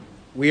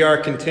We are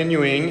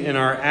continuing in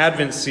our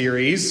Advent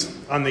series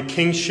on the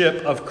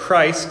kingship of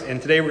Christ,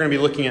 and today we're going to be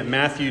looking at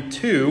Matthew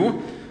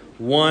 2,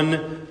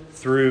 1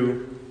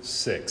 through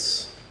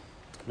 6.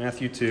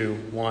 Matthew 2,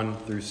 1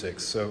 through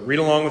 6. So read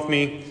along with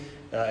me,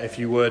 if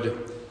you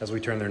would, as we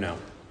turn there now.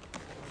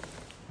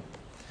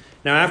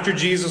 Now after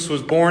Jesus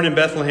was born in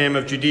Bethlehem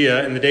of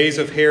Judea in the days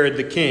of Herod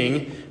the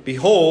king,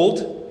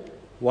 behold,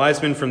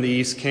 wise men from the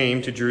east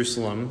came to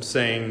Jerusalem,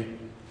 saying,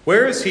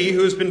 "Where is he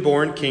who has been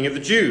born King of the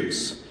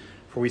Jews?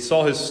 For we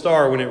saw his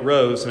star when it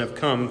rose and have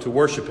come to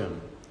worship him."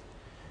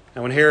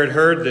 And when Herod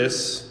heard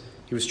this,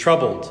 he was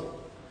troubled,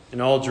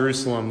 and all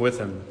Jerusalem with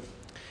him.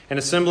 And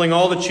assembling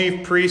all the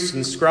chief priests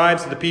and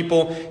scribes of the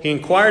people, he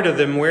inquired of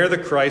them where the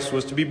Christ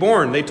was to be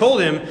born. They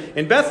told him,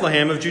 "In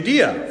Bethlehem of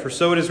Judea, for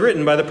so it is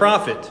written by the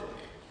prophet.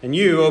 And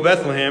you, O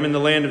Bethlehem, in the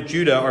land of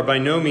Judah, are by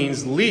no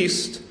means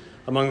least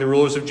among the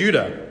rulers of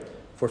Judah.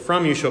 For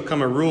from you shall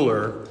come a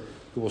ruler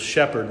who will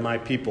shepherd my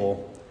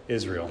people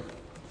Israel."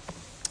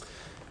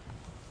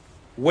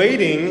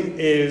 Waiting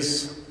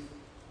is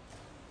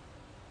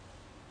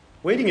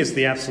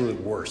the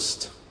absolute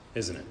worst,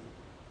 isn't it?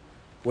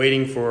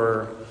 Waiting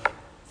for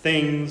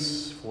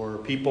things, for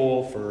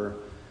people, for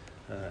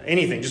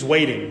anything. Just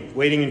waiting.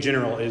 Waiting in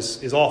general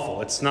is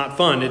awful. It's not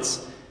fun.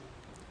 It's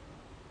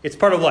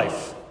part of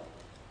life.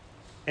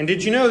 And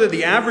did you know that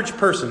the average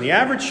person, the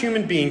average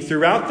human being,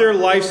 throughout their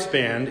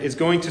lifespan is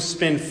going to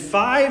spend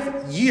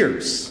 5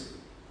 years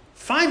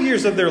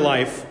of their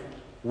life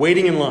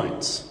waiting in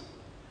lines,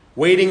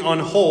 waiting on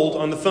hold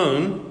on the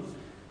phone,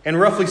 and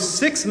roughly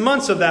 6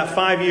 months of that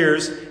 5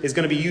 years is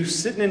going to be you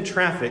sitting in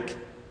traffic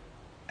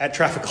at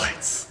traffic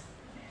lights.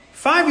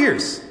 5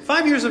 years.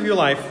 5 years of your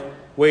life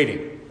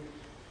waiting.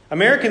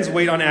 Americans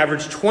wait on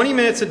average 20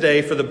 minutes a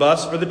day for the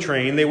bus or the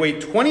train. They wait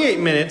 28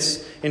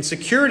 minutes in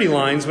security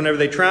lines whenever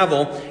they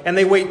travel, and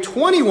they wait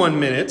 21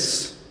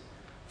 minutes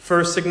for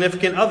a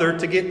significant other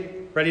to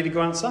get ready to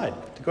go outside,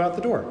 to go out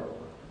the door.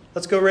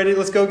 Let's go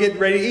get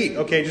ready to eat.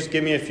 Okay, just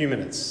give me a few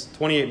minutes.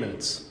 28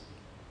 minutes.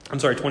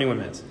 21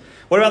 minutes.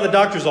 What about the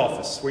doctor's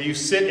office, where you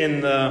sit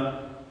in the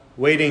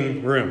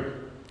waiting room?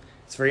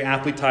 It's very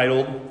aptly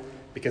titled,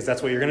 because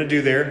that's what you're going to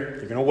do there.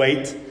 You're going to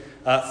wait.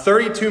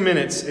 32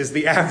 minutes is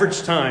the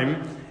average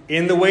time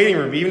in the waiting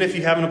room, even if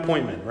you have an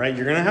appointment, right?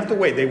 You're going to have to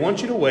wait. They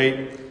want you to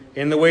wait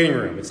in the waiting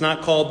room. It's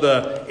not called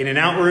the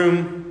in-and-out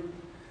room.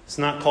 It's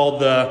not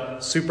called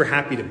the super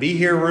happy to be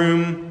here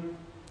room.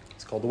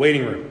 It's called the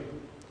waiting room.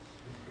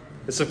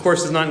 This, of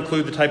course, does not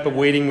include the type of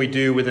waiting we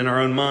do within our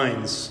own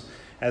minds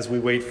as we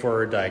wait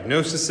for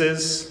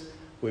diagnoses,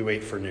 we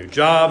wait for new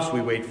jobs, we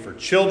wait for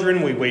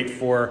children, we wait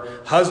for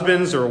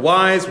husbands or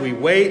wives. We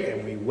wait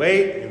and we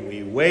wait and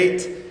we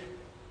wait.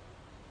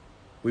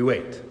 We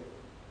wait.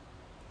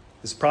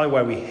 This is probably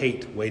why we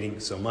hate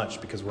waiting so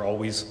much, because we're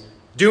always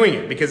doing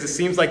it, because it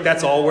seems like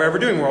that's all we're ever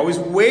doing. We're always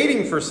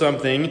waiting for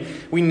something.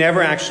 We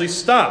never actually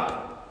stop.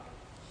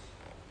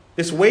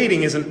 This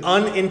waiting is an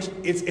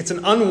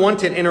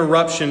unwanted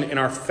interruption in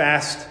our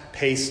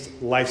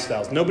fast-paced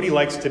lifestyles. Nobody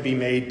likes to be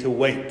made to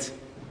wait.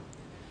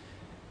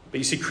 But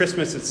you see,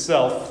 Christmas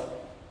itself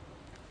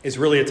is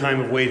really a time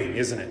of waiting,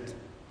 isn't it?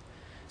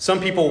 Some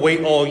people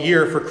wait all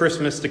year for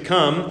Christmas to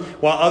come,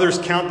 while others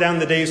count down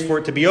the days for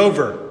it to be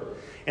over.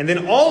 And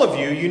then all of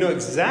you know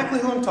exactly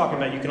who I'm talking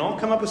about. You can all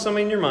come up with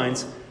somebody in your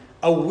minds.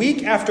 A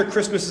week after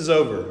Christmas is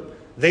over,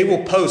 they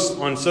will post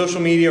on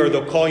social media, or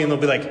they'll call you and they'll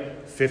be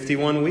like,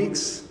 51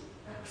 weeks.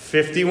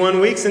 51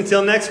 weeks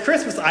until next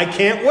Christmas. I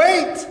can't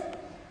wait.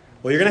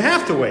 Well, you're going to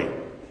have to wait.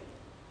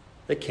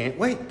 They can't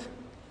wait.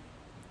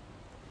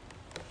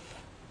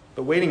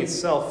 But waiting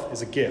itself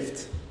is a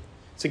gift.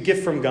 It's a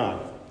gift from God.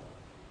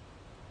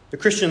 The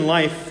Christian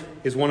life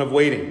is one of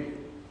waiting.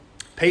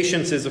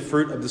 Patience is a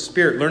fruit of the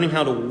Spirit. Learning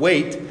how to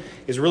wait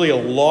is really a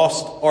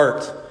lost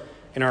art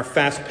in our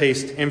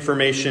fast-paced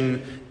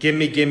information,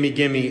 gimme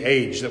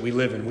age that we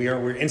live in.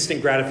 We're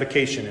instant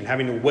gratification, and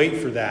having to wait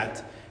for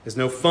that is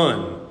no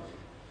fun.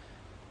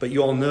 But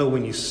you all know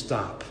when you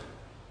stop,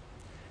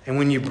 and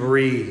when you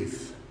breathe,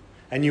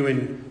 and you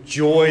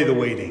enjoy the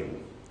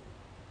waiting,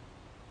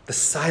 the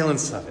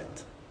silence of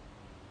it,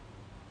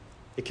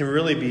 it can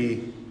really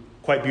be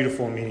quite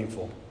beautiful and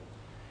meaningful.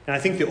 And I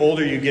think the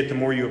older you get, the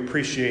more you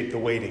appreciate the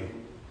waiting.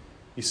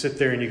 You sit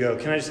there and you go,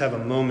 can I just have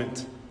a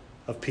moment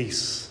of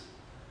peace?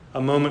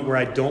 A moment where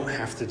I don't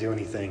have to do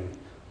anything.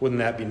 Wouldn't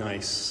that be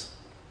nice?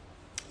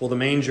 Well, the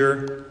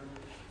manger,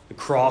 the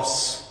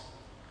cross,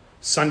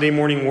 Sunday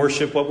morning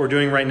worship, what we're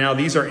doing right now,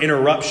 these are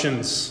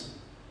interruptions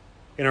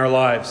in our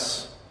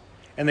lives.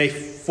 And they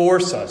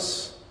force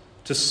us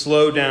to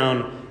slow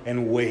down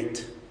and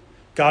wait.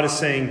 God is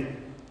saying,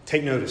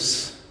 take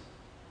notice.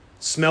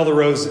 Smell the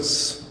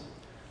roses.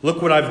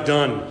 Look what I've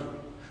done.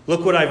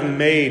 Look what I've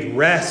made.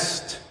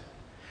 Rest.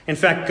 In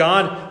fact,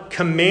 God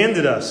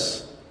commanded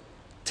us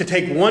to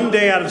take 1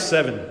 day out of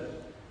 7.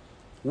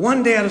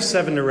 1 day out of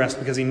 7 to rest,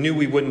 because he knew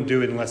we wouldn't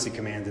do it unless he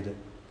commanded it.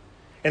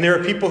 And there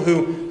are people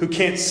who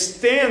can't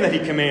stand that he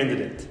commanded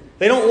it.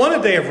 They don't want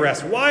a day of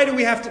rest. Why do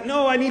we have to?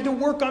 No, I need to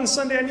work on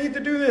Sunday. I need to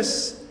do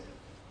this.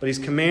 But he's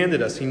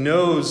commanded us. He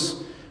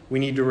knows we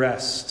need to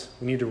rest.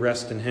 We need to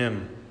rest in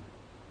Him.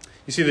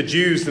 You see, the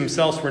Jews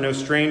themselves were no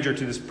stranger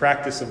to this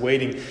practice of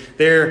waiting.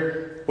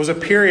 There was a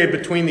period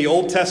between the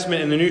Old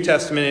Testament and the New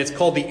Testament. It's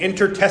called the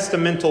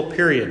intertestamental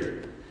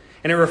period.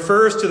 And it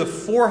refers to the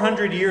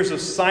 400 years of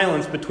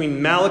silence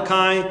between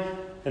Malachi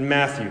and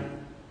Matthew.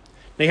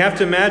 Now you have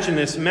to imagine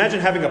this. Imagine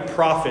having a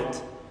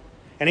prophet.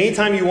 And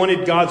anytime you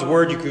wanted God's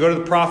word, you could go to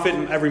the prophet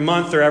every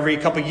month or every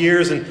couple of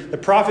years, and the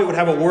prophet would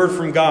have a word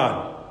from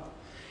God.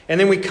 And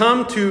then we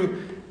come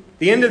to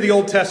the end of the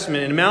Old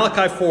Testament. In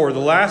Malachi 4, the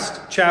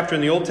last chapter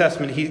in the Old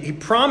Testament, he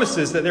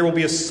promises that there will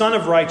be a son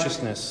of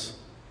righteousness.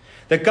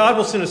 That God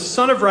will send a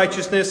son of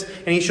righteousness,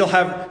 and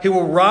he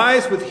will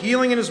rise with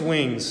healing in his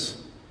wings.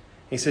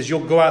 He says,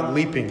 you'll go out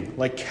leaping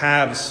like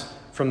calves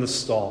from the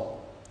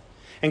stall.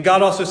 And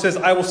God also says,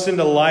 I will send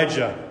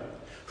Elijah,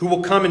 who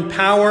will come in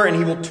power, and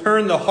he will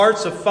turn the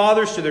hearts of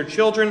fathers to their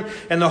children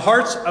and the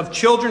hearts of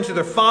children to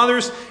their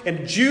fathers.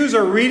 And Jews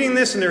are reading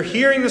this, and they're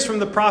hearing this from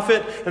the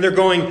prophet, and they're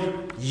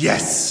going,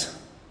 yes,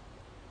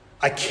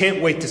 I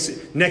can't wait to see.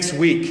 Next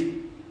week,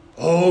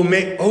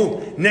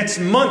 next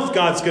month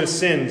God's going to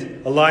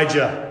send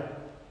Elijah.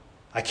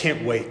 I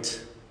can't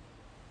wait.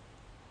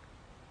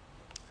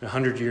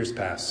 100 years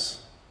pass.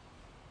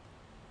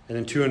 And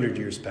then 200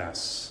 years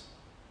pass.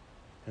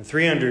 And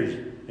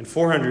 300 and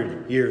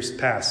 400 years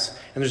pass.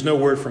 And there's no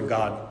word from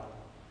God.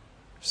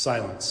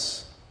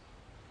 Silence.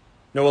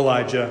 No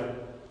Elijah.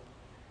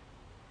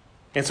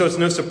 And so it's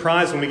no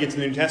surprise when we get to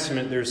the New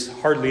Testament, there's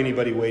hardly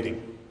anybody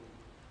waiting.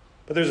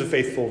 But there's a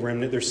faithful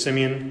remnant. There's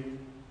Simeon,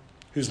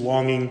 who's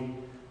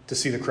longing to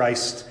see the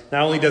Christ.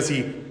 Not only does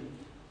he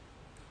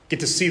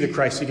get to see the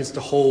Christ, he gets to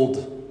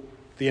hold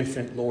the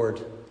infant Lord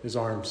in his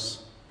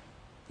arms.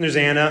 And there's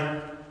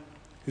Anna,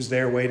 who's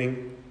there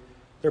waiting.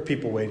 There are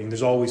people waiting.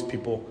 There's always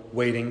people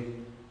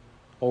waiting.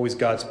 Always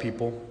God's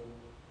people.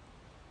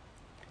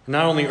 And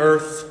not only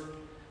earth,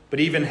 but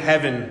even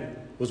heaven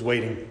was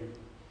waiting.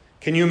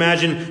 Can you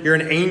imagine you're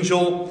an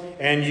angel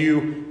and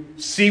you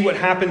see what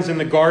happens in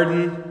the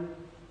garden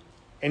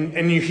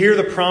and you hear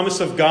the promise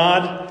of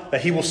God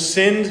that he will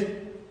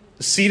send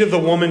the seed of the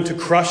woman to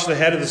crush the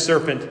head of the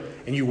serpent,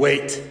 and you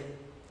wait.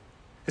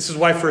 This is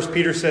why 1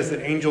 Peter says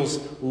that angels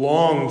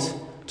longed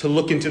to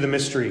look into the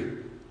mystery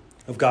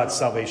of God's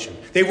salvation.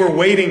 They were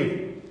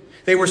waiting.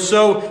 They were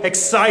so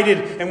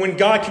excited. And when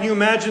God, can you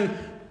imagine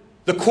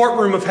the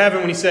courtroom of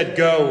heaven when he said,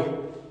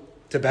 go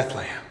to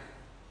Bethlehem?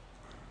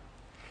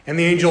 And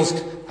the angels,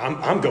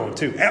 I'm going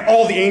too.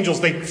 All the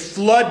angels, they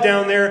flood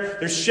down there.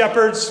 There's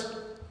shepherds.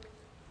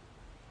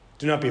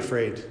 Do not be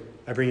afraid.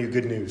 I bring you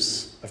good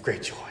news of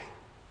great joy.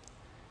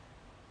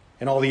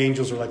 And all the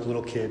angels are like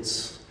little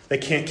kids. They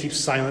can't keep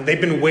silent.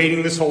 They've been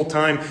waiting this whole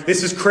time.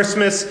 This is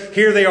Christmas.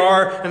 Here they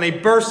are. And they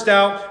burst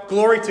out.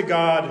 Glory to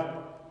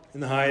God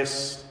in the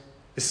highest.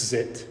 This is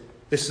it.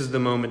 This is the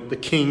moment. The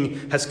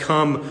King has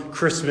come.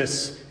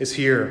 Christmas is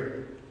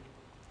here.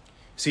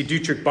 See,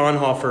 Dietrich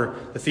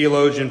Bonhoeffer, the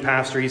theologian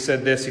pastor, he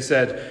said this. He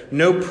said,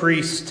 no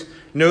priest,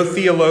 no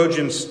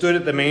theologian stood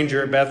at the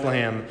manger at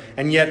Bethlehem.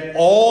 And yet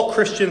all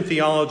Christian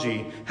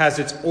theology has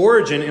its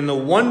origin in the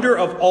wonder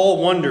of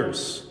all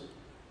wonders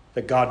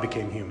that God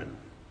became human.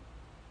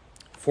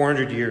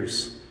 400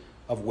 years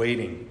of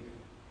waiting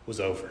was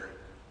over.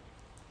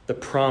 The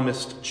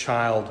promised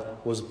child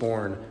was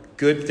born.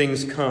 Good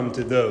things come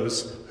to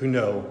those who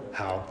know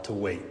how to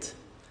wait.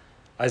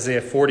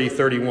 Isaiah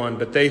 40:31,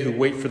 but they who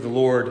wait for the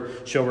Lord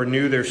shall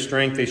renew their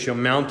strength. They shall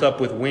mount up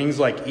with wings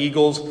like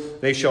eagles.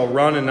 They shall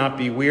run and not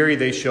be weary.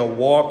 They shall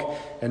walk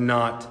and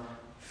not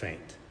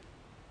faint.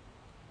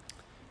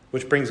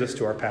 Which brings us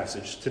to our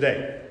passage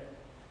today.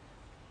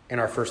 And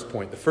our first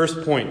point. The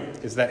first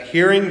point is that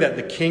hearing that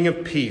the King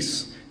of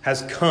Peace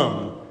has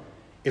come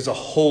is a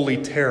holy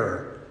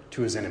terror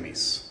to his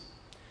enemies.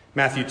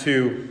 Matthew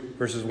 2,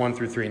 verses 1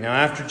 through 3. Now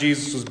after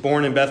Jesus was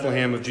born in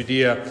Bethlehem of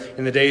Judea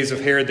in the days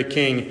of Herod the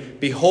king,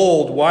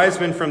 behold, wise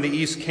men from the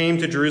east came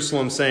to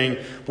Jerusalem,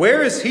 saying,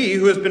 where is he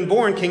who has been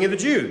born King of the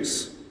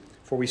Jews?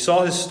 For we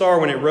saw his star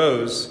when it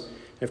rose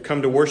and have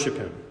come to worship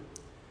him.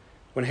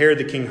 When Herod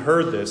the king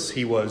heard this,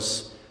 he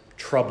was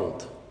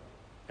troubled,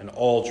 and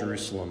all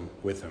Jerusalem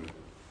with him.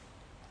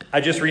 I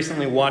just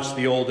recently watched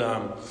the old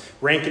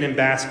Rankin and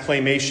Bass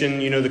claymation,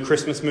 the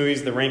Christmas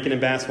movies, the Rankin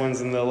and Bass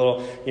ones, and the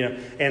little,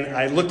 and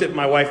I looked at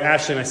my wife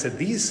Ashley and I said,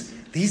 these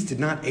did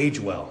not age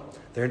well.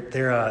 They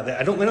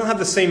don't have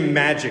the same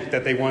magic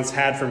that they once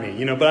had for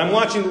me, but I'm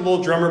watching the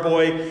little drummer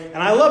boy, and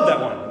I love that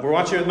one. We're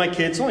watching it with my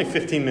kids. It's only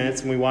 15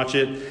 minutes, and we watch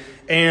it,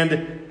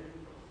 and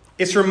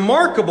it's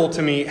remarkable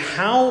to me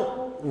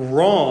how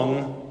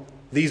wrong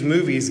these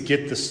movies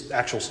get this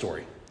actual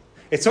story.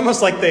 It's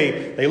almost like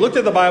they looked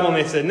at the Bible and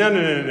they said, no,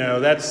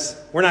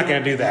 we're not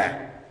going to do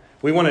that.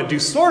 We want to do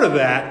sort of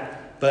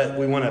that, but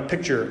we want to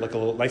picture like a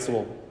nice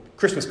little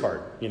Christmas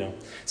card,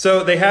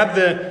 So they have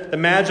the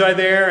Magi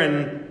there,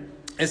 and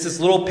it's this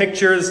little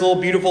picture, this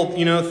little beautiful,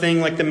 thing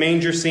like the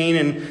manger scene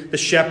and the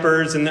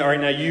shepherds. And all right,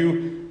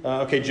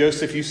 now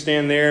Joseph, you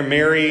stand there.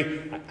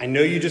 Mary, I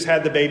know you just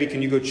had the baby.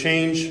 Can you go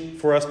change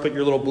for us? Put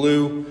your little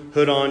blue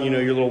hood on,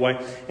 your little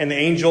white. And the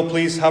angel,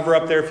 please hover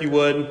up there if you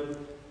would.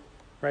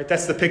 Right?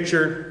 That's the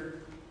picture.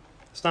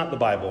 It's not the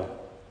Bible.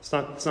 It's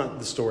not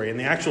the story. And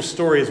the actual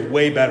story is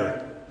way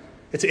better.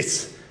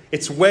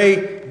 It's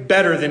way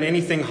better than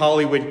anything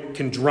Hollywood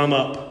can drum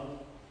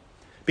up.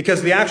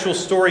 Because the actual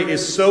story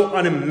is so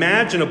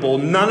unimaginable,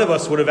 none of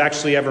us would have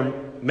actually ever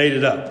made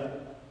it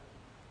up.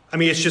 I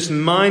mean, it's just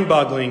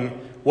mind-boggling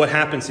what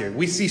happens here.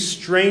 We see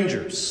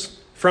strangers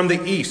from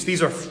the east.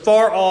 These are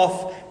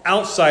far-off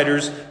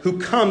outsiders who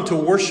come to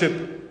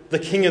worship the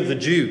King of the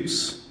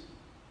Jews.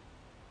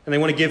 And they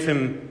want to give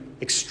him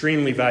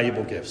extremely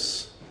valuable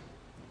gifts.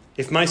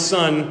 If my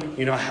son,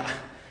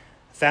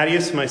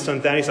 my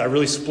son Thaddeus, I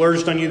really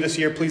splurged on you this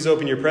year. Please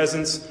open your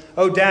presents.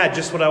 Oh, Dad,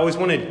 just what I always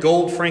wanted,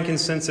 gold,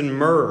 frankincense, and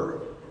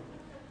myrrh.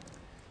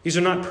 These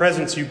are not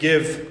presents you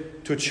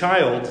give to a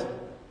child.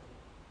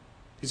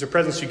 These are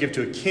presents you give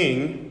to a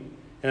king.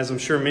 And as I'm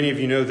sure many of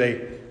you know,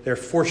 they're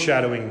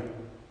foreshadowing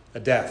a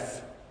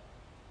death.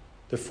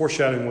 They're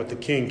foreshadowing what the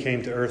king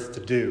came to earth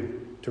to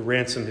do, to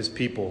ransom his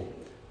people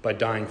by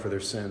dying for their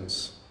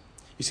sins.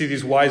 You see,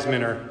 these wise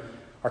men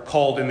are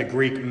called in the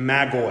Greek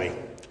magoi,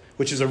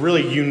 which is a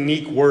really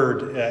unique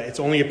word. It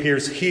only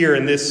appears here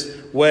in this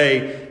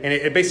way, and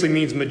it basically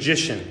means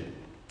magician.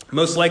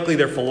 Most likely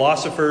they're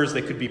philosophers.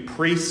 They could be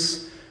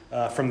priests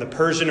from the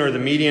Persian or the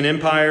Median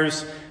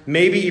empires,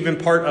 maybe even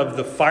part of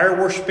the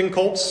fire-worshipping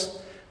cults.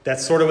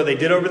 That's sort of what they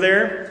did over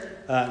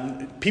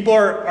there. People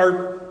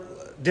are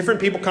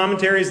different people,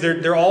 commentaries,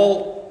 they're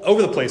all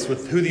over the place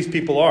with who these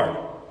people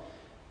are.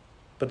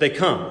 But they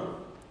come.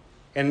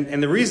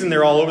 And the reason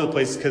they're all over the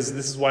place is because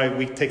this is why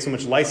we take so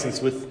much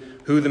license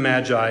with who the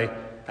Magi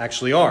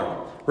actually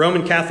are.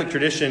 Roman Catholic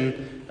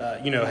tradition,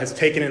 has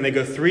taken it and they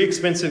go 3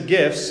 expensive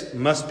gifts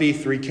must be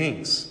 3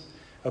 kings.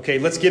 Okay,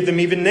 let's give them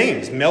even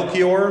names.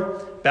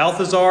 Melchior,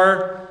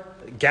 Balthazar,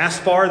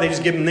 Gaspar, they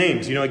just give them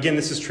names. Again,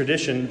 this is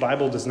tradition. The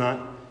Bible does not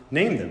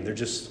name them. They're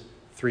just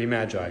 3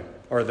 Magi,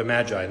 or the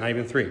Magi, not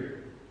even 3.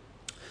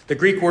 The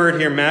Greek word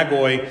here,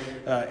 magoi,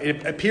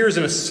 it appears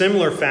in a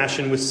similar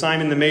fashion with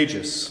Simon the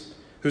Magus,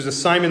 who's a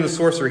Simon the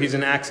sorcerer. He's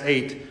in Acts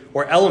 8,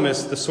 or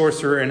Elymas the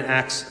sorcerer in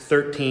Acts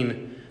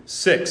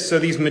 13:6. So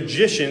these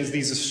magicians,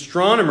 these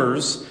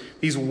astronomers,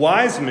 these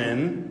wise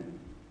men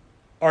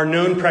are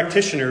known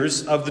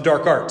practitioners of the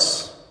dark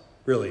arts,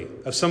 really,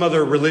 of some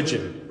other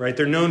religion, right?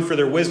 They're known for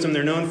their wisdom.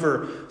 They're known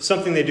for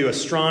something they do,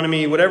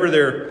 astronomy, whatever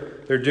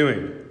they're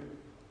doing.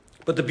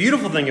 But the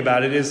beautiful thing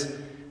about it is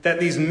that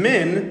these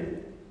men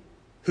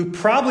who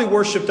probably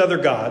worshipped other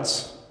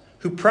gods,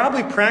 who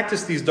probably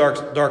practiced these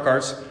dark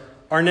arts,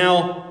 are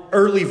now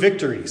early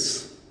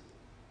victories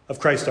of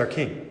Christ our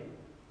King.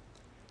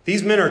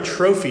 These men are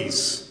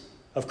trophies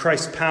of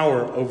Christ's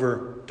power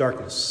over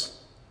darkness,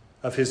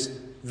 of his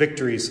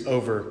victories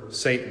over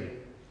Satan.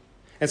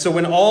 And so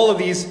when all of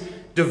these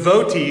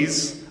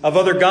devotees of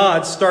other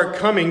gods start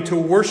coming to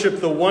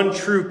worship the one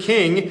true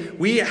King,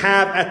 we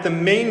have at the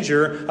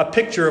manger a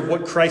picture of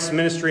what Christ's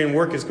ministry and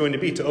work is going to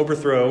be, to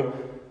overthrow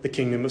the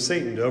kingdom of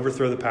Satan, to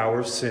overthrow the power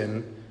of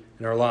sin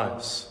in our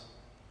lives.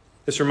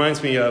 This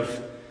reminds me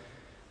of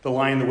The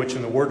Lion, the Witch,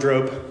 and the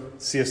Wardrobe,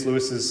 C.S.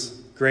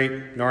 Lewis's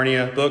great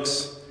Narnia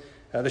books.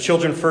 The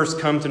children first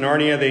come to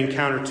Narnia. They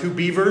encounter 2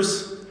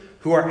 beavers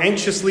who are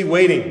anxiously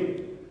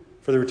waiting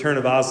for the return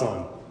of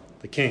Aslan,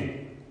 the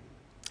king.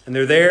 And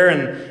they're there,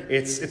 and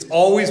it's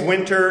always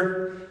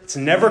winter. It's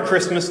never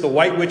Christmas. The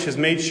White Witch has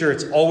made sure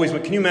it's always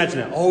winter. Can you imagine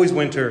that? Always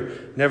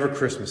winter, never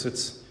Christmas.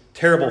 It's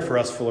terrible for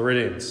us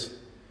Floridians.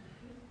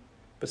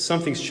 But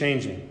something's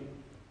changing.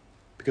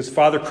 Because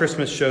Father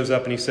Christmas shows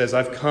up and he says,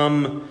 I've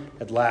come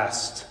at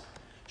last.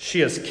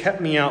 She has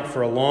kept me out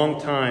for a long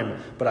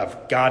time, but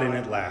I've got in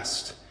at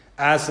last.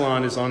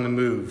 Aslan is on the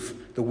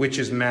move. The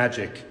witch's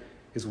magic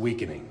is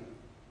weakening.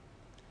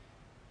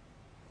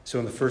 So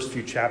in the first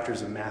few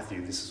chapters of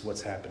Matthew, this is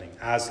what's happening.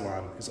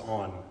 Aslan is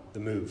on the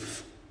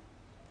move.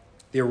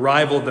 The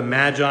arrival of the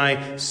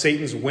Magi,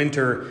 Satan's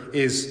winter,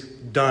 is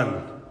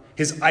done.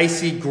 His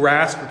icy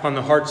grasp upon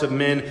the hearts of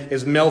men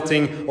is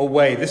melting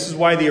away. This is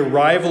why the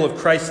arrival of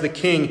Christ the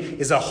King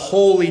is a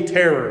holy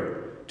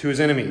terror to his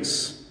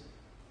enemies.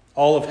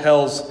 All of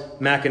hell's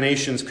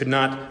machinations could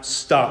not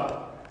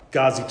stop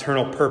God's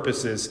eternal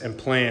purposes and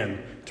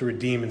plan to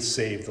redeem and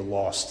save the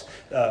lost.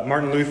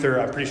 Martin Luther,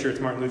 I'm pretty sure it's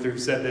Martin Luther who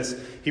said this,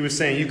 he was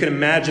saying, you can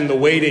imagine the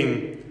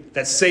waiting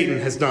that Satan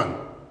has done.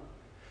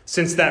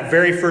 Since that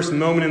very first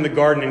moment in the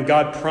garden and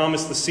God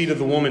promised the seed of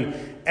the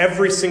woman,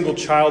 every single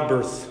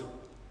childbirth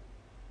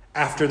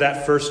after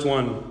that first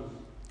one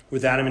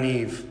with Adam and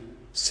Eve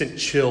sent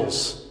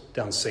chills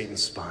down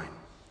Satan's spine.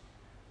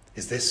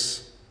 Is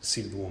this the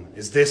seed of the woman?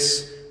 Is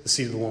this the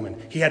seed of the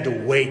woman? He had to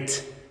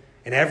wait,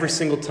 and every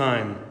single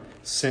time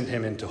sent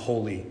him into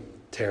holy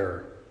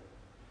terror.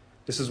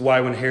 This is why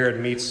when Herod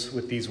meets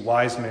with these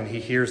wise men, he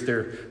hears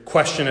their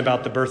question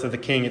about the birth of the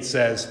king. It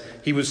says,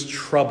 he was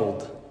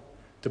troubled,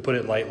 to put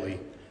it lightly,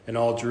 and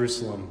all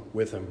Jerusalem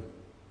with him.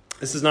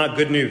 This is not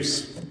good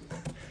news.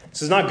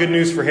 This is not good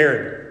news for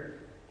Herod.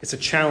 It's a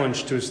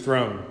challenge to his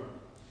throne.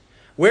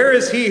 Where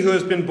is he who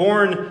has been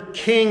born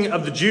king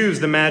of the Jews,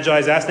 the Magi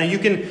asked. Now you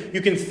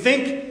can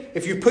think,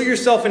 if you put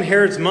yourself in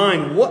Herod's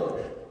mind,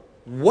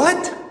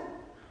 What?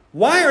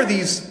 Why are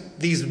these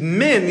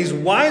men, these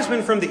wise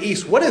men from the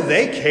east, what do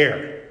they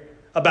care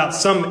about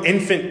some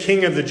infant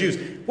king of the Jews?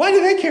 Why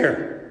do they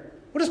care?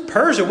 What is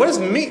Persia? What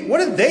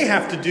do they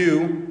have to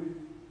do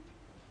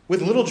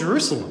with little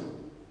Jerusalem?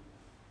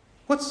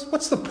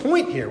 What's the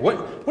point here? What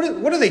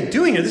are they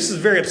doing here? This is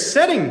very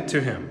upsetting to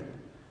him.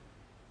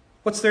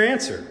 What's their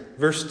answer?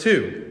 Verse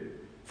 2,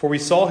 for we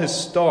saw his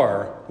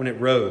star when it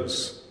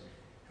rose,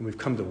 and we've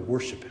come to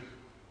worship him.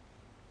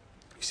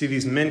 You see,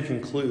 these men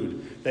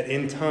conclude that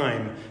in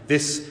time,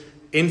 this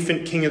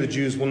infant king of the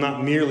Jews will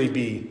not merely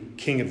be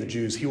king of the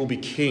Jews. He will be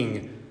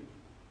king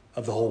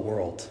of the whole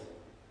world.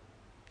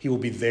 He will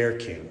be their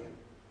king.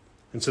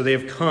 And so they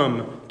have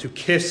come to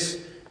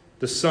kiss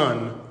the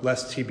Son,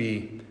 lest he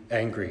be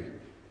angry.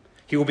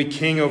 He will be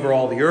king over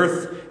all the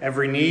earth.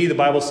 Every knee, the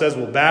Bible says,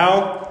 will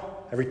bow.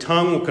 Every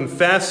tongue will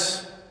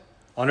confess.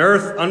 On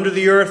earth, under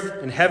the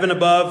earth, in heaven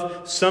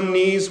above, some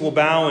knees will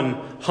bow in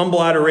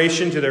humble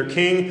adoration to their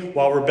king,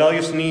 while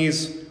rebellious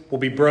knees will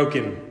be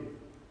broken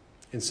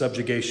in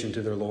subjugation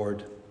to their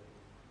Lord.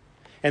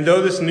 And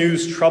though this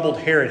news troubled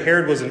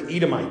Herod was an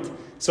Edomite.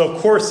 So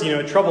of course,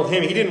 it troubled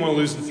him. He didn't want to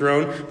lose the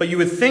throne. But you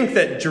would think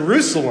that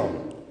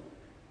Jerusalem,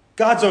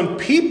 God's own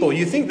people,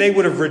 you think they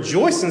would have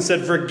rejoiced and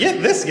said,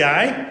 forget this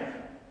guy.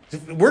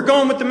 We're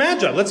going with the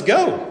Magi. Let's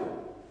go.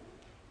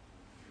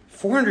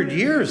 400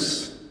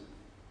 years.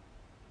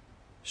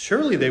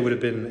 Surely they would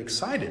have been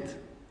excited.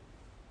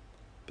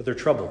 But they're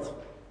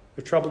troubled.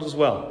 They're troubled as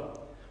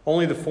well.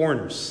 Only the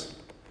foreigners,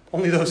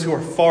 only those who are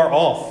far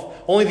off,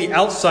 only the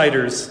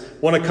outsiders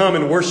want to come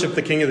and worship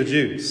the King of the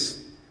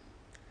Jews.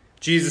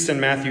 Jesus in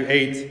Matthew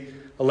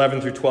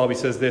 8:11-12, he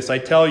says this, I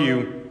tell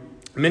you,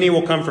 many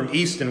will come from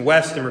east and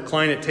west and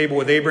recline at table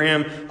with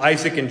Abraham,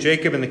 Isaac, and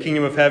Jacob in the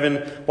kingdom of heaven,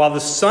 while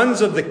the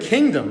sons of the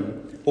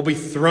kingdom will be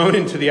thrown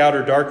into the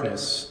outer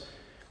darkness.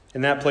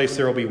 In that place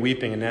there will be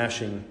weeping and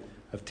gnashing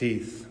of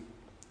teeth.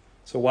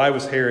 So why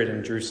was Herod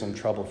in Jerusalem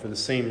troubled? For the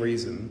same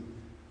reason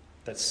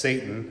that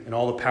Satan and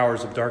all the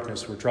powers of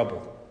darkness were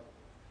troubled.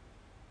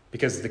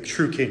 Because the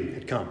true king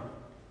had come.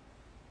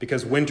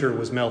 Because winter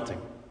was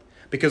melting.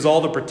 Because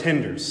all the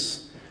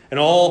pretenders and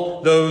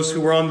all those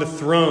who were on the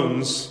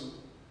thrones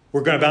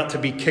were about to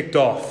be kicked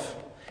off.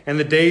 And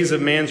the days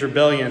of man's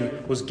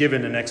rebellion was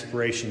given an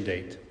expiration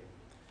date.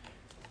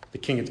 The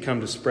king had come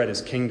to spread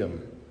his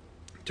kingdom,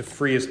 to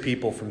free his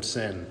people from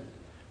sin.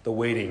 The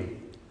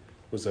waiting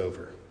was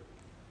over.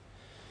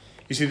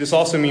 You see, this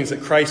also means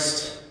that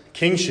Christ's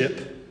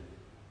kingship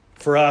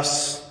for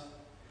us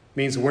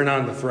means we're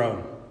not on the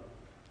throne.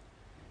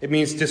 It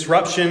means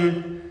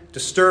disruption,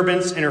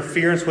 disturbance,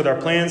 interference with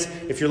our plans.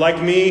 If you're like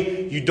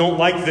me, you don't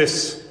like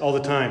this all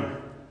the time.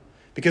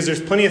 Because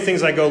there's plenty of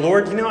things I go,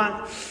 Lord,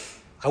 I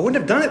wouldn't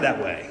have done it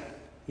that way.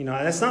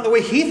 That's not the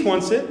way Heath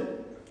wants it.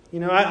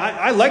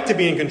 I like to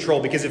be in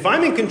control, because if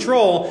I'm in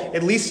control,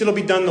 at least it'll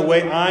be done the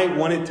way I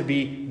want it to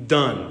be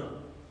done.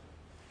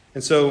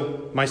 And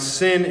so my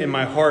sin in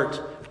my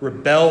heart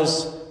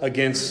rebels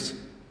against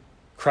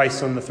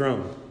Christ on the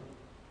throne.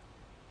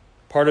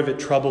 Part of it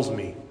troubles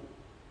me.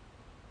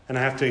 And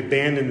I have to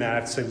abandon that. I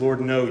have to say,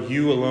 Lord, no,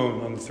 you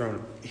alone on the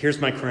throne.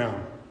 Here's my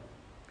crown.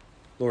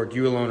 Lord,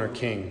 you alone are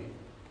king.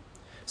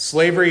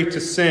 Slavery to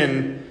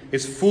sin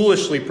is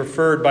foolishly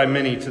preferred by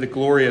many to the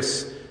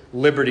glorious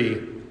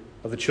liberty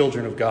of the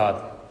children of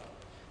God.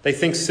 They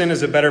think sin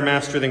is a better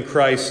master than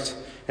Christ.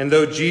 And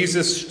though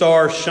Jesus'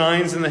 star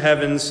shines in the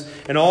heavens,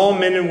 and all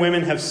men and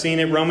women have seen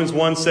it, Romans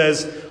 1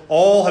 says,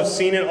 all have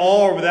seen it,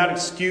 all are without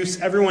excuse.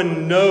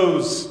 Everyone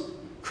knows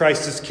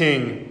Christ is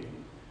king.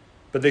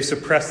 But they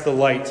suppress the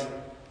light.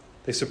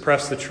 They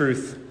suppress the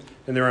truth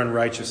in their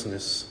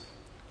unrighteousness.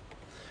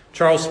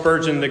 Charles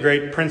Spurgeon, the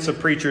great prince of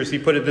preachers, he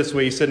put it this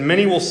way. He said,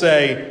 many will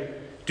say,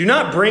 do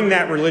not bring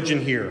that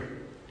religion here.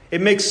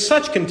 It makes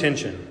such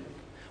contention.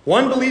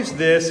 One believes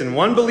this and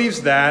one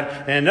believes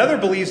that, and another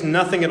believes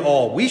nothing at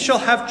all. We shall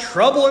have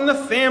trouble in the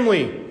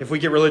family if we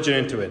get religion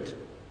into it.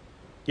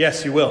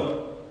 Yes, you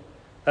will.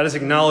 That is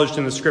acknowledged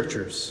in the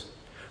Scriptures.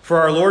 For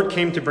our Lord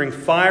came to bring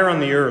fire on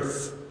the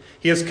earth.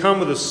 He has come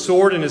with a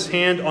sword in his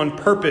hand on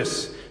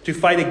purpose to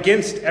fight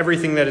against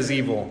everything that is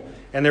evil,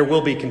 and there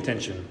will be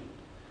contention.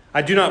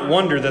 I do not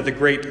wonder that the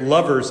great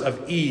lovers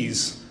of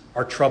ease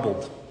are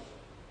troubled.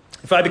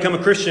 If I become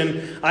a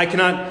Christian, I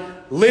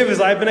cannot live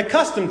as I have been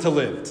accustomed to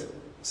live,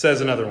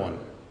 says another one.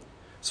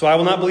 So I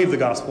will not believe the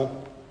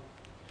gospel.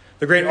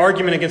 The great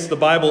argument against the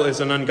Bible is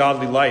an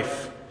ungodly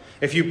life.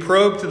 If you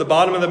probe to the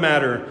bottom of the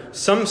matter,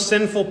 some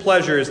sinful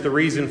pleasure is the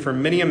reason for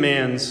many a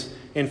man's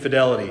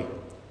infidelity.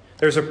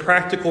 There's a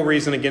practical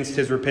reason against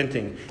his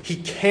repenting. He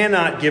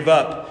cannot give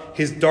up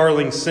his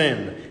darling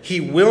sin.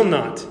 He will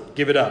not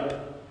give it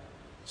up.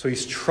 So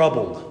he's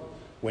troubled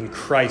when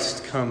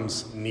Christ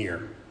comes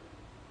near.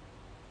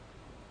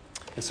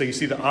 And so you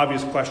see, the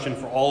obvious question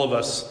for all of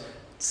us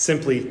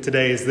simply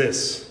today is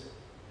this.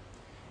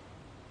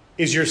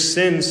 Is your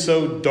sin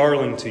so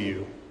darling to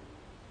you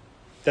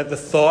that the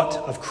thought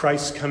of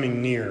Christ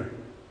coming near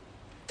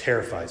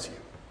terrifies you?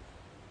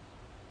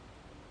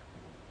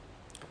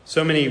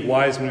 So many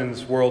wise men in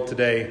this world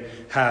today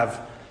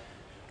have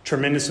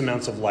tremendous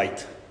amounts of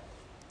light,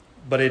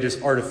 but it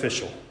is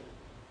artificial.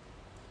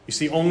 You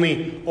see,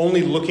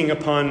 only looking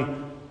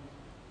upon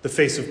the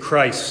face of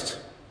Christ,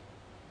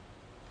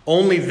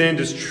 only then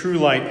does true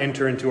light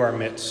enter into our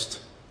midst.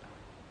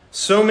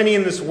 So many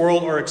in this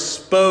world are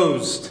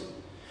exposed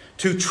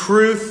to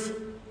truth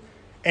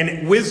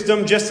and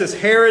wisdom, just as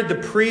Herod, the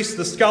priests,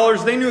 the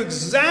scholars, they knew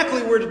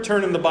exactly where to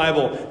turn in the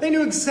Bible. They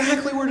knew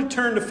exactly where to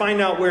turn to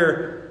find out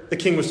where the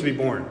king was to be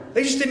born.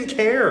 They just didn't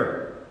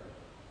care.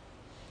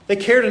 They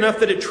cared enough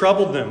that it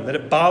troubled them, that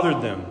it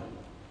bothered them.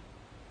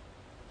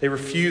 They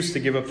refused to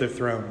give up their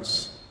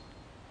thrones.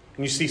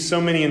 And you see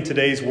so many in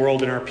today's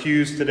world, in our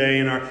pews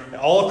today,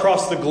 all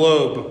across the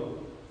globe.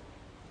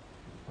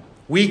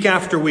 Week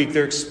after week,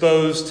 they're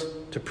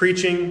exposed to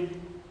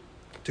preaching,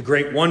 to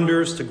great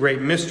wonders, to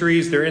great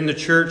mysteries. They're in the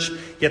church,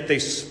 yet they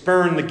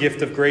spurn the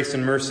gift of grace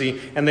and mercy,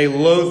 and they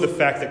loathe the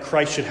fact that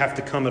Christ should have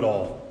to come at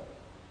all.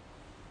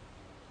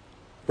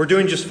 We're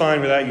doing just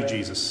fine without you,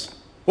 Jesus.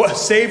 What?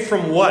 Saved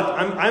from what?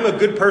 I'm a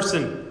good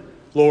person,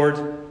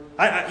 Lord.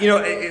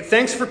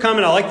 Thanks for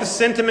coming. I like the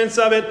sentiments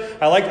of it.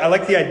 I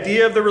like the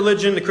idea of the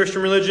religion, the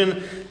Christian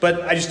religion,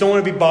 but I just don't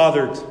want to be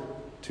bothered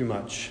too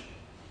much.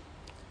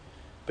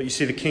 But you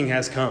see, the King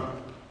has come.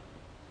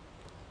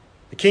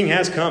 The King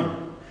has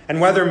come. And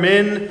whether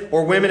men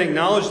or women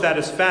acknowledge that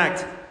as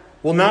fact,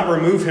 will not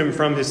remove him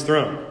from his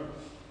throne.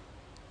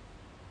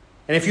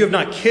 And if you have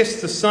not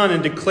kissed the Son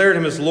and declared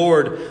him as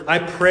Lord, I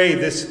pray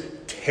this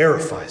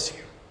terrifies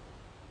you.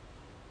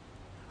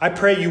 I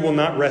pray you will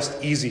not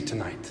rest easy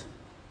tonight,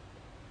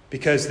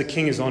 because the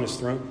King is on his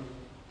throne.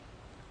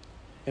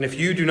 And if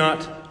you do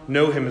not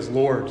know him as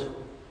Lord,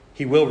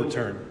 he will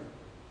return.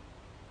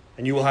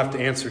 And you will have to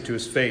answer to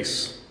his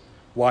face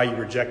why you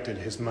rejected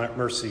his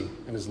mercy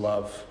and his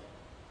love.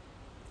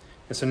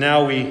 And so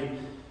now we're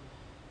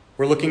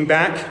looking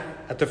back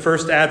at the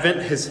first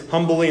Advent, his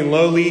humbly and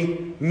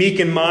lowly, meek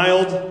and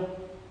mild.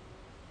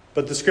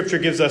 But the Scripture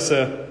gives us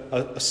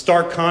a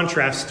stark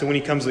contrast to when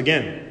he comes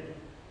again,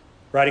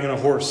 riding on a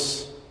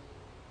horse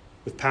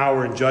with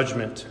power and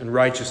judgment and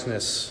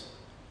righteousness.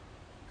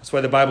 That's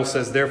why the Bible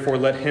says, therefore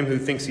let him who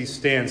thinks he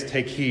stands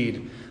take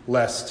heed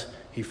lest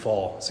he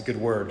fall. It's a good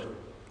word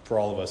for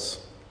all of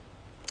us.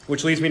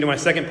 Which leads me to my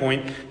second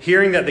point.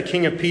 Hearing that the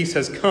King of Peace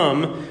has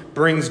come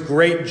brings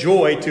great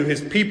joy to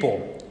his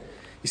people.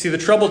 You see, the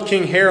troubled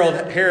King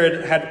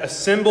Herod had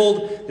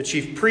assembled the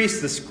chief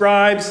priests, the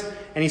scribes,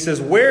 and he says,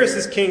 where is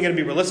this king going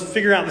to be? Well, let's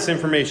figure out this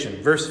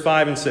information. Verse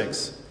 5 and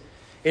 6.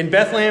 In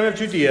Bethlehem of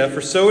Judea,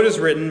 for so it is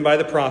written by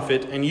the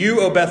prophet, and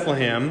you, O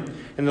Bethlehem,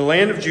 in the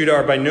land of Judah,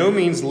 are by no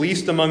means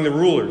least among the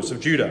rulers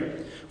of Judah.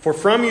 For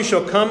from you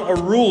shall come a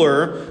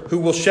ruler who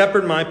will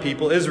shepherd my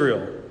people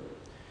Israel.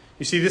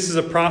 You see, this is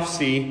a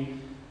prophecy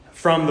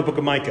from the book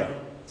of Micah.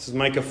 This is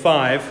Micah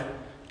 5,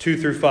 2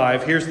 through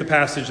 5. Here's the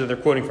passage that they're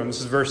quoting from.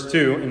 This is verse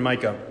 2 in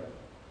Micah.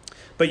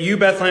 But you,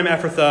 Bethlehem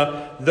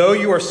Ephrathah, though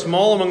you are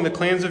small among the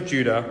clans of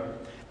Judah,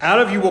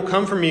 out of you will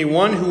come from me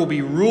one who will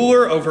be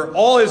ruler over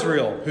all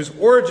Israel, whose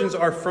origins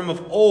are from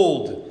of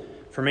old,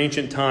 from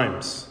ancient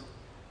times.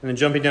 And then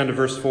jumping down to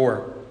verse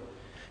 4.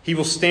 He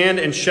will stand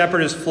and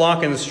shepherd his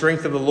flock in the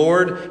strength of the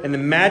Lord and the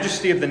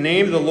majesty of the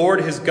name of the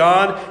Lord his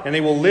God, and they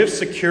will live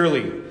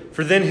securely.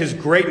 For then his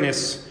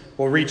greatness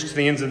will reach to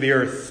the ends of the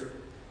earth,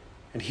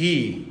 and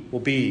he will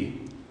be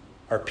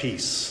our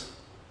peace.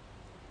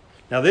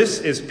 Now this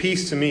is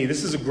peace to me.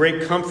 This is a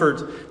great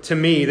comfort to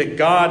me that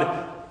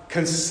God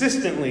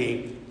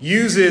consistently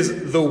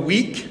uses the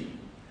weak,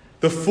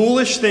 the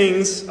foolish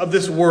things of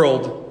this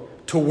world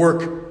to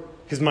work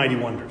his mighty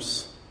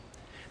wonders.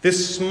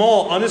 This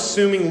small,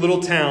 unassuming little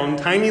town,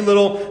 tiny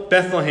little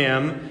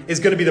Bethlehem, is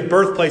going to be the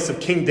birthplace of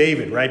King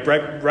David,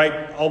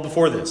 right all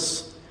before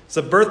this. It's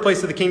the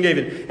birthplace of the King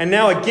David. And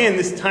now again,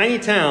 this tiny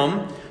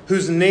town,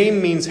 whose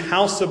name means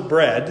house of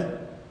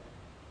bread,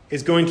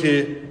 is going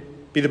to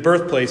be the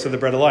birthplace of the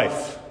bread of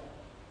life.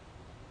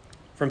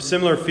 From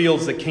similar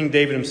fields that King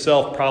David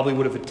himself probably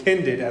would have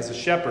attended as a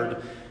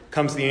shepherd,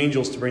 comes the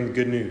angels to bring the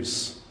good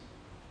news.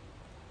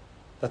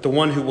 That the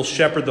one who will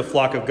shepherd the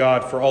flock of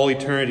God for all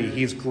eternity,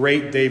 he's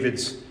great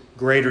David's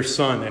greater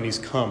son, and he's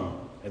come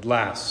at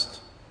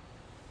last.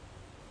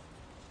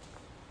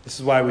 This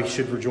is why we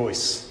should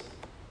rejoice.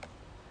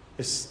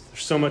 There's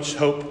so much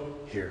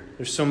hope here.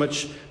 There's so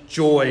much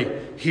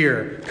joy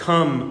here.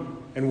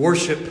 Come and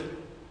worship.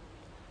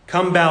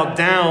 Come bow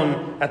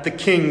down at the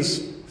King's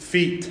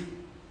feet.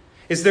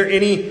 Is there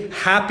any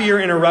happier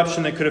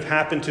interruption that could have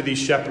happened to these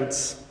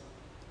shepherds?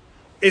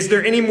 Is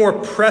there any more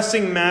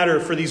pressing matter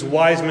for these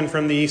wise men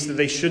from the east that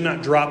they should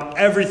not drop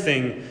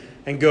everything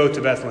and go to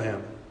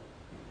Bethlehem?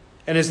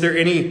 And is there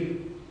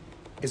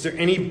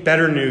any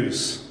better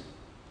news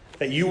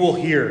that you will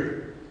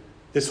hear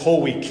this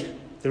whole week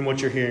than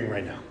what you're hearing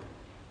right now?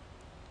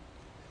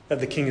 That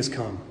the King has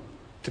come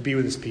to be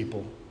with his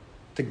people,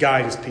 to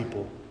guide his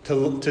people,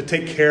 to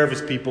take care of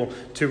his people,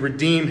 to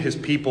redeem his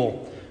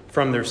people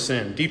from their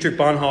sin. Dietrich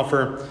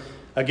Bonhoeffer,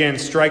 again,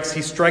 strikes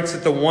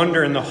at the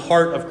wonder in the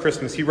heart of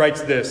Christmas. He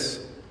writes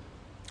this: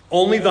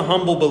 Only the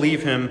humble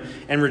believe him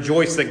and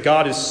rejoice that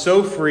God is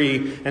so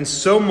free and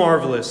so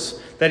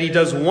marvelous that he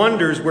does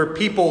wonders where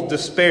people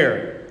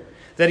despair,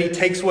 that he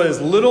takes what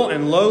is little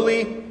and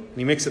lowly and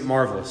he makes it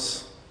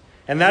marvelous.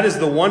 And that is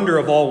the wonder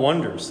of all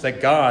wonders,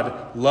 that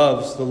God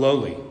loves the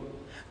lowly.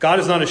 God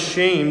is not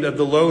ashamed of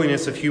the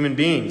lowliness of human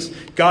beings.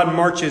 God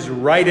marches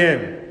right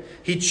in.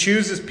 He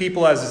chooses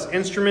people as his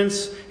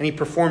instruments, and he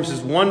performs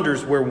his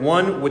wonders where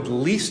one would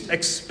least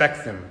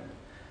expect them.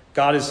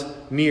 God is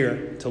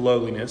near to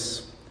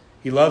lowliness.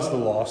 He loves the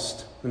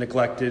lost, the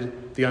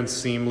neglected, the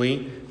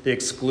unseemly, the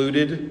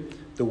excluded,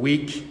 the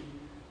weak,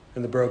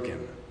 and the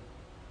broken.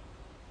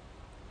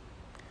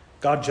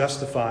 God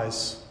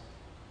justifies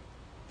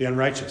the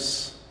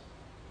unrighteous.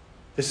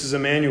 This is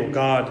Emmanuel,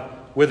 God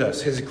with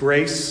us. His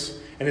grace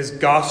and his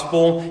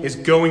gospel is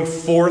going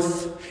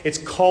forth. It's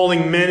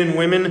calling men and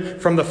women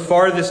from the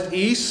farthest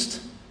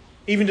east,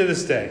 even to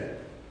this day.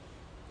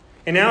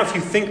 And now if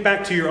you think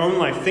back to your own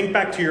life, think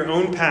back to your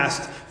own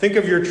past, think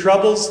of your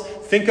troubles,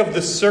 think of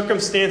the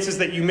circumstances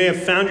that you may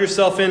have found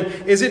yourself in,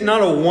 is it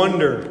not a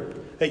wonder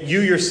that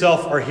you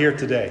yourself are here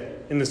today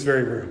in this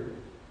very room?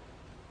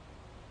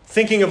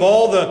 Thinking of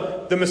all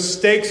the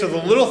mistakes or the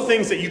little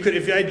things that you could,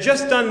 if I had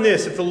just done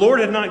this, if the Lord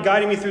had not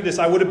guided me through this,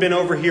 I would have been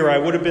over here, I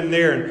would have been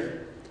there.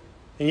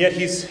 And yet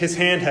his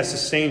hand has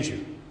sustained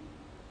you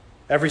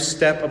every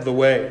step of the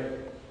way.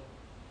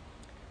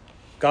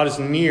 God is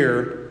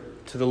near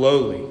to the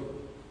lowly.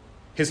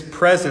 His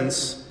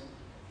presence,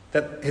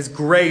 that his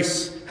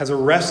grace has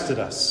arrested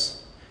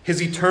us.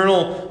 His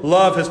eternal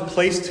love has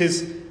placed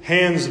his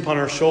hands upon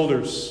our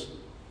shoulders.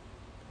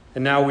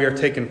 And now we are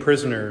taken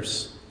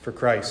prisoners for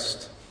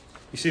Christ.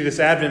 You see, this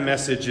Advent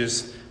message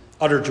is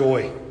utter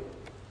joy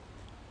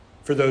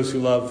for those who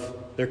love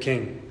their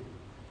King.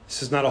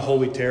 This is not a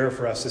holy terror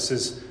for us. This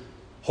is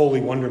holy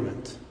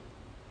wonderment.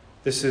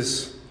 This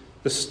is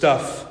the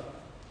stuff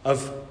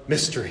of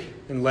mystery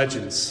and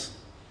legends.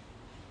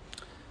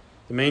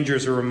 The manger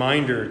is a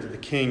reminder that the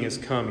King has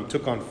come. He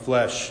took on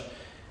flesh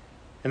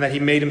and that he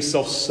made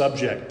himself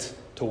subject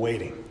to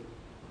waiting.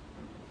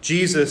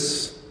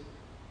 Jesus,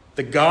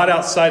 the God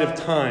outside of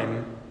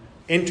time,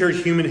 entered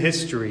human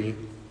history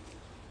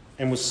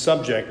and was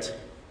subject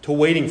to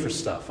waiting for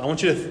stuff. I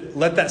want you to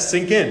let that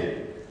sink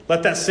in.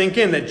 Let that sink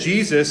in, that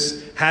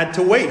Jesus had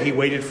to wait. He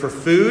waited for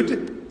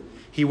food.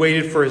 He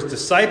waited for his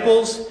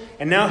disciples.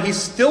 And now he's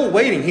still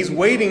waiting. He's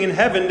waiting in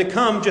heaven to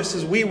come just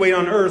as we wait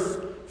on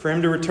earth for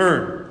him to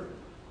return.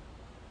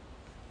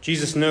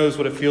 Jesus knows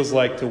what it feels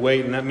like to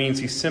wait, and that means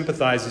he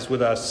sympathizes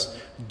with us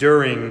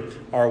during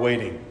our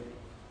waiting.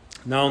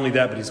 Not only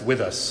that, but he's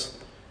with us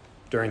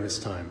during this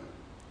time.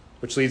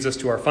 Which leads us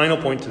to our final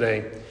point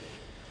today.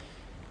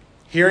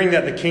 Hearing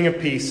that the King of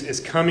Peace is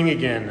coming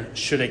again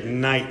should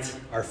ignite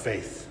our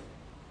faith.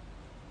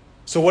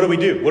 So what do we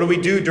do? What do we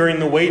do during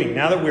the waiting?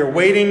 Now that we're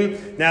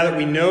waiting, now that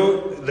we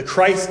know the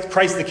Christ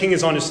the King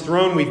is on his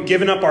throne, we've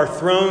given up our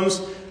thrones,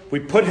 we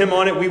put him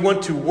on it, we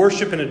want to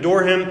worship and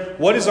adore him.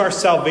 What is our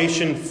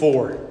salvation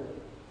for?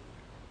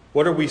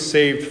 What are we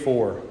saved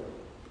for?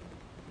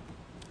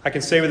 I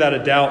can say without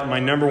a doubt, my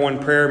number one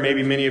prayer,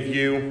 maybe many of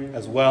you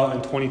as well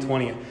in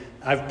 2020,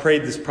 I've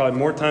prayed this probably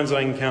more times than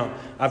I can count.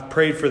 I've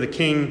prayed for the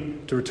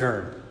King to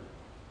return.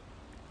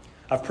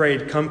 I've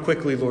prayed, come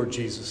quickly, Lord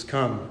Jesus,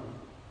 come.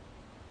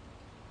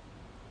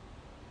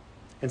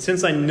 And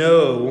since I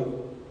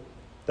know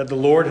that the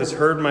Lord has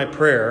heard my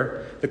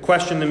prayer, the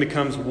question then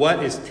becomes,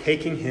 what is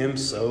taking him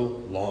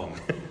so long?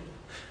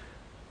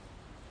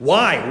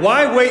 Why?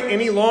 Why wait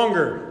any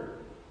longer?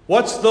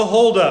 What's the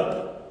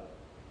holdup?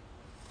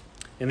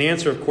 And the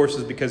answer, of course,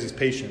 is because he's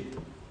patient.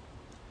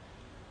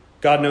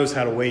 God knows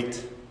how to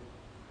wait.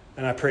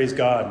 And I praise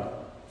God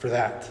for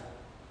that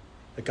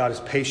God is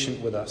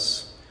patient with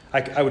us.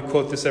 I would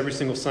quote this every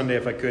single Sunday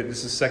if I could.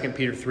 This is 2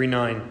 Peter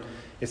 3:9.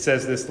 It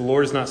says this, the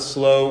Lord is not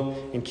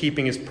slow in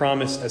keeping his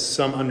promise as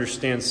some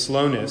understand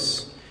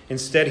slowness.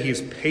 Instead, he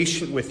is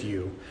patient with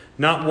you,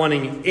 not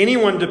wanting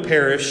anyone to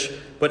perish,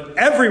 but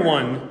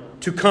everyone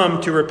to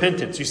come to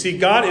repentance. You see,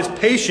 God is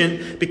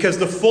patient because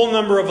the full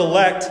number of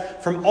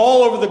elect from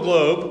all over the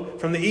globe,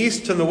 from the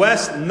east to the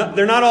west,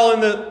 they're not all in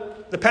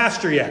the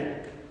pasture yet.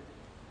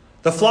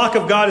 The flock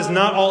of God is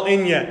not all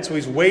in yet, so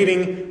he's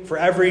waiting for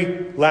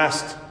every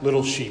last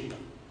little sheep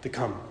to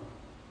come.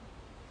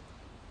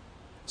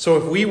 So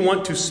if we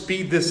want to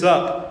speed this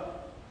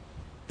up,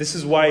 this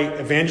is why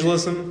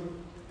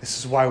evangelism, this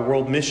is why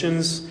world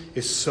missions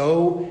is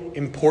so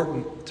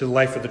important to the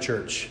life of the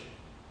church.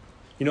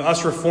 You know,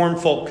 us Reformed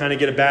folk kind of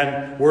get a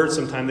bad word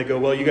sometimes. They go,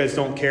 well, you guys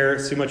don't care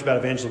too much about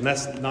evangelism.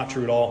 That's not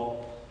true at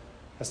all.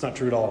 That's not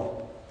true at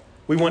all.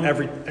 We want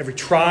every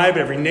tribe,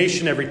 every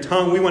nation, every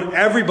tongue. We want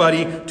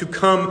everybody to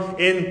come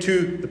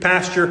into the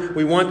pasture.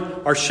 We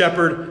want our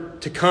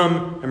shepherd to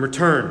come and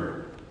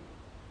return.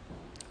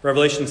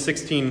 Revelation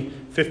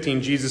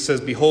 16:15, Jesus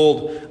says,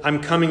 behold,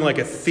 I'm coming like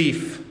a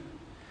thief.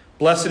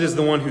 Blessed is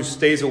the one who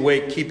stays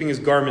awake, keeping his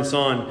garments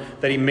on,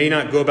 that he may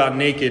not go about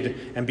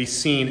naked and be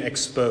seen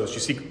exposed. You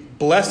see,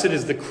 blessed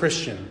is the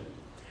Christian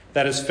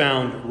that is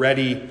found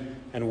ready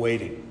and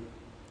waiting.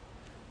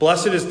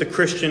 Blessed is the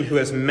Christian who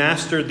has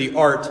mastered the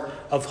art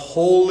of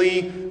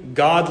holy,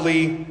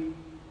 godly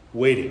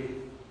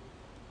waiting.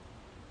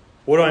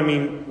 What do I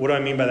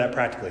mean by that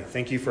practically?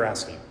 Thank you for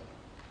asking.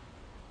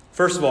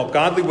 First of all,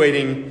 godly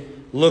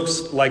waiting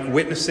looks like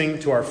witnessing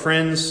to our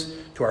friends,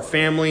 to our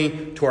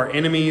family, to our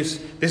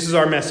enemies. This is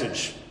our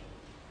message.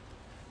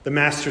 The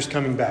Master's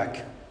coming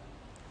back.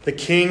 The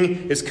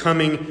King is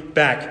coming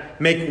back.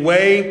 Make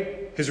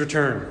way his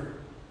return.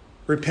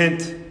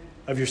 Repent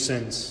of your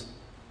sins.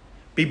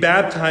 Be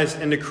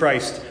baptized into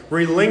Christ.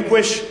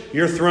 Relinquish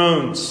your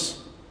thrones.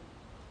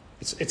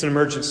 It's an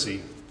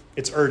emergency.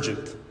 It's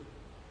urgent.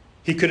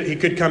 He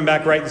could come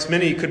back right this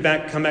minute. He could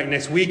come back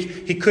next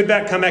week. He could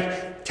come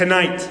back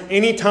tonight.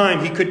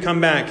 Anytime he could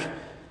come back.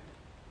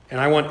 And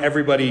I want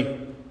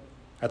everybody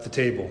at the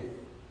table.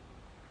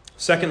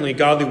 Secondly,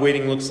 godly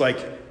waiting looks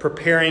like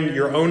preparing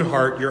your own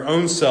heart, your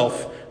own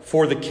self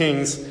for the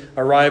King's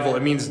arrival.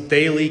 It means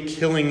daily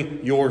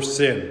killing your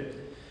sin.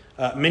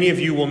 Many of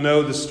you will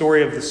know the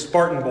story of the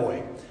Spartan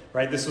boy,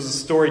 right? This was a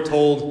story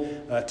told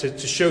to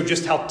show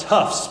just how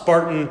tough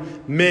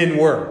Spartan men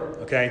were,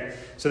 okay?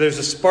 So there's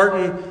a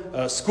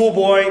Spartan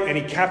schoolboy, and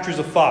he captures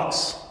a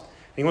fox.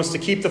 He wants to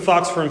keep the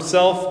fox for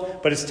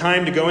himself, but it's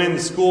time to go in.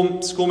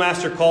 The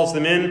schoolmaster calls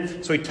them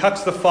in, so he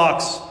tucks the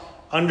fox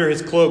under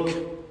his cloak,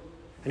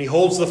 and he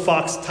holds the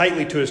fox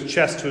tightly to his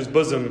chest, to his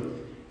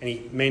bosom, and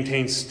he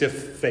maintains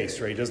stiff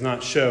face, right? He does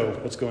not show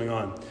what's going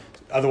on.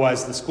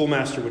 Otherwise, the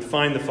schoolmaster would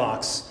find the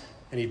fox,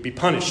 and he'd be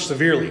punished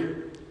severely.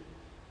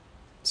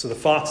 So the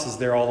fox is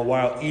there all the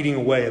while, eating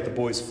away at the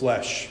boy's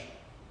flesh.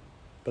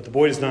 But the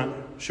boy does not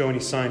show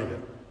any sign of it,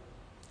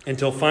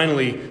 until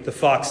finally the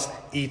fox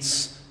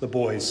eats the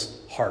boy's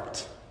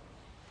heart.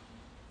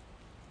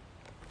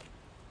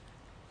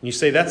 And you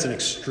say, that's an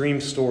extreme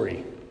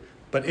story.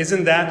 But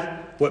isn't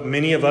that what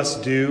many of us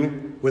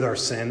do with our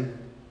sin?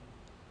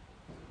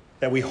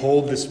 That we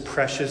hold this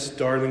precious,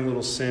 darling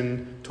little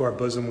sin to our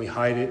bosom, we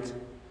hide it,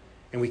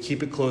 and we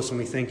keep it close, and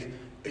we think,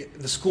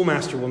 the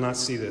schoolmaster will not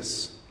see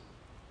this.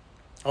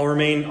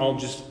 I'll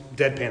just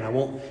deadpan. I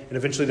won't. And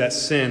eventually that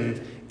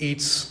sin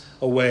eats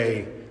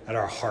away at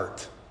our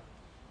heart.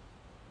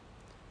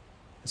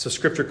 And so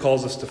Scripture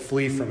calls us to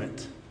flee from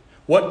it.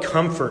 What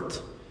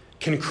comfort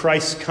can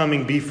Christ's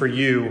coming be for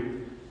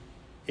you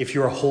if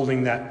you are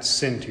holding that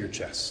sin to your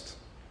chest?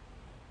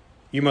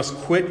 You must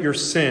quit your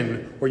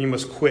sin, or you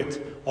must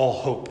quit all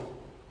hope.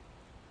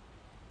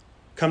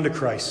 Come to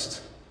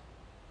Christ.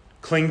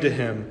 Cling to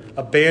him.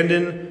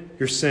 Abandon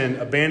your sin.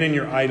 Abandon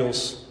your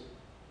idols.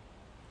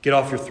 Get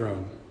off your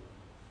throne.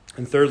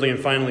 And thirdly and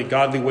finally,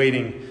 godly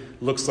waiting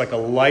looks like a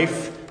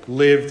life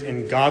lived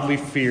in godly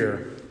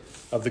fear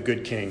of the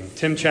good King.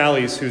 Tim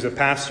Challies, who's a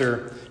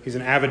pastor, he's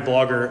an avid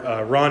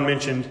blogger. Ron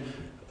mentioned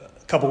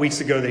a couple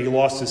weeks ago that he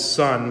lost his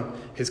son.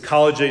 His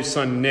college-age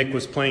son, Nick,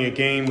 was playing a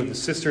game with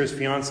his sister, his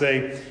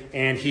fiance,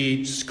 and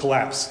he just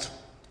collapsed.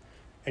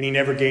 And he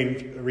never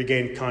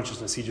regained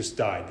consciousness. He just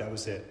died. That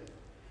was it.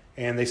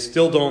 And they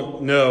still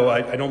don't know.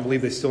 I don't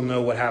believe they still know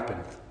what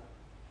happened.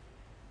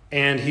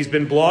 And he's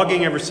been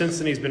blogging ever since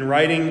then. He's been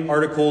writing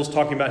articles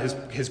talking about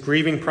his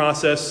grieving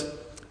process.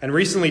 And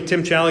recently,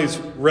 Tim Challies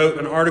wrote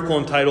an article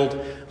entitled,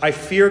 "I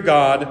Fear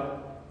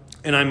God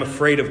and I'm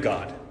Afraid of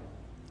God."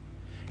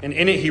 And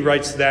in it, he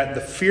writes that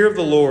the fear of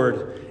the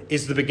Lord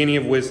is the beginning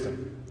of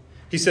wisdom.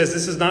 He says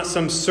this is not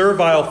some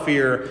servile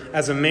fear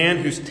as a man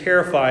who's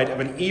terrified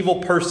of an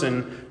evil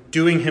person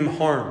doing him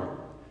harm,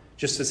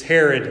 just as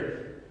Herod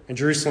and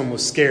Jerusalem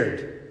was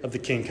scared of the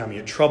king coming.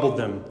 It troubled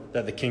them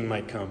that the king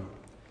might come.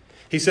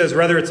 He says,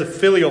 rather, it's a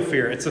filial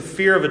fear. It's a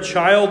fear of a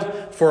child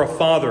for a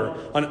father,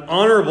 an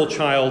honorable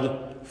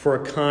child for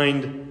a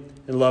kind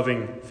and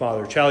loving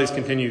father. Challies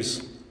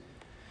continues,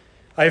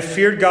 I have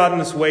feared God in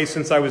this way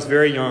since I was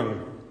very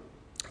young,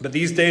 but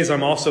these days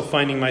I'm also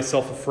finding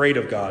myself afraid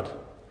of God.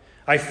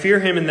 I fear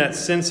him in that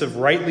sense of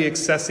rightly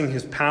accessing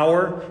his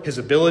power, his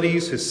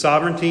abilities, his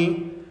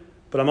sovereignty,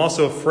 but I'm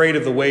also afraid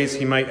of the ways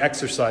he might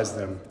exercise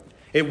them.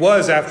 It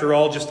was, after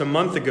all, just a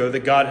month ago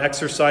that God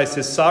exercised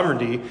his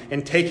sovereignty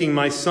in taking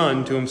my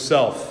son to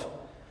himself.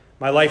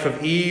 My life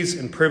of ease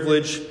and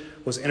privilege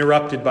was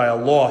interrupted by a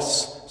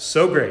loss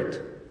so great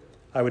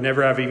I would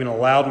never have even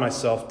allowed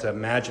myself to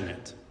imagine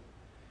it.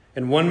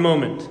 In one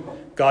moment,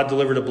 God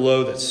delivered a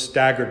blow that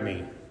staggered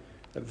me,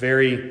 that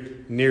very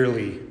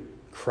nearly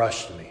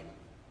crushed me.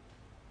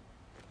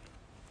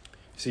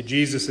 See,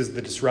 Jesus is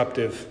the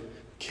disruptive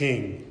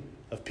King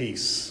of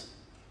peace.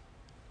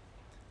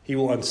 He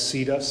will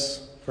unseat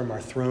us from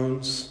our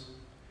thrones.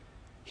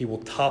 He will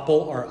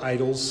topple our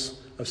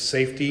idols of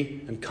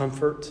safety and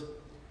comfort.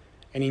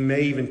 And he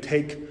may even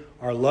take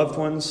our loved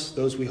ones,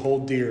 those we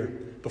hold dear,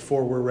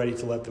 before we're ready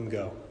to let them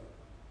go.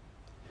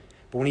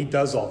 But when he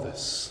does all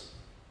this,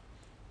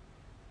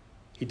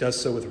 he does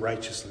so with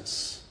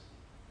righteousness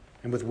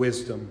and with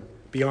wisdom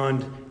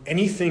beyond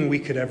anything we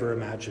could ever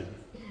imagine.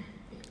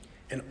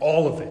 And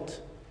all of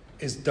it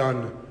is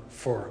done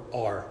for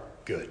our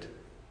good.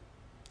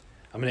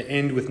 I'm going to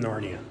end with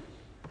Narnia,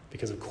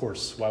 because of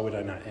course, why would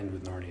I not end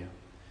with Narnia?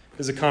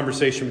 There's a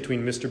conversation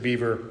between Mr.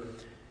 Beaver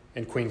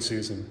and Queen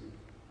Susan.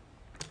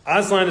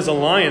 Aslan is a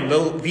lion,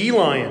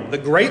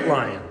 the great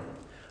lion.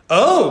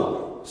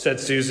 Oh, said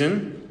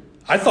Susan,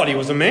 I thought he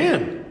was a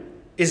man.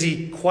 Is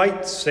he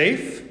quite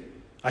safe?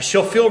 I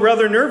shall feel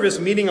rather nervous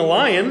meeting a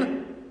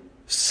lion.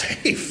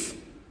 Safe,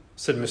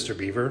 said Mr.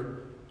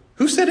 Beaver.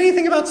 Who said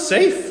anything about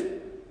safe?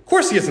 Of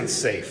course he isn't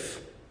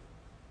safe.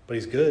 But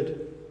he's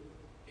good.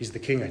 He's the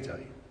king, I tell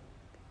you.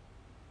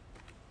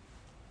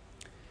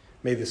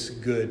 May this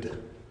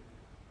good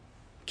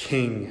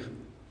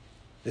king,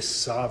 this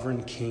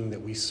sovereign king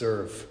that we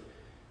serve,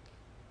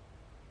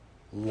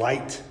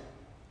 light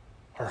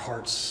our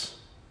hearts,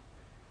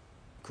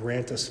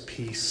 grant us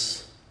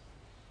peace,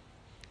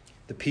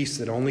 the peace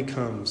that only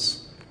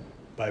comes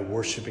by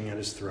worshiping at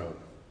his throne.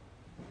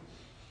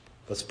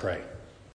 Let's pray.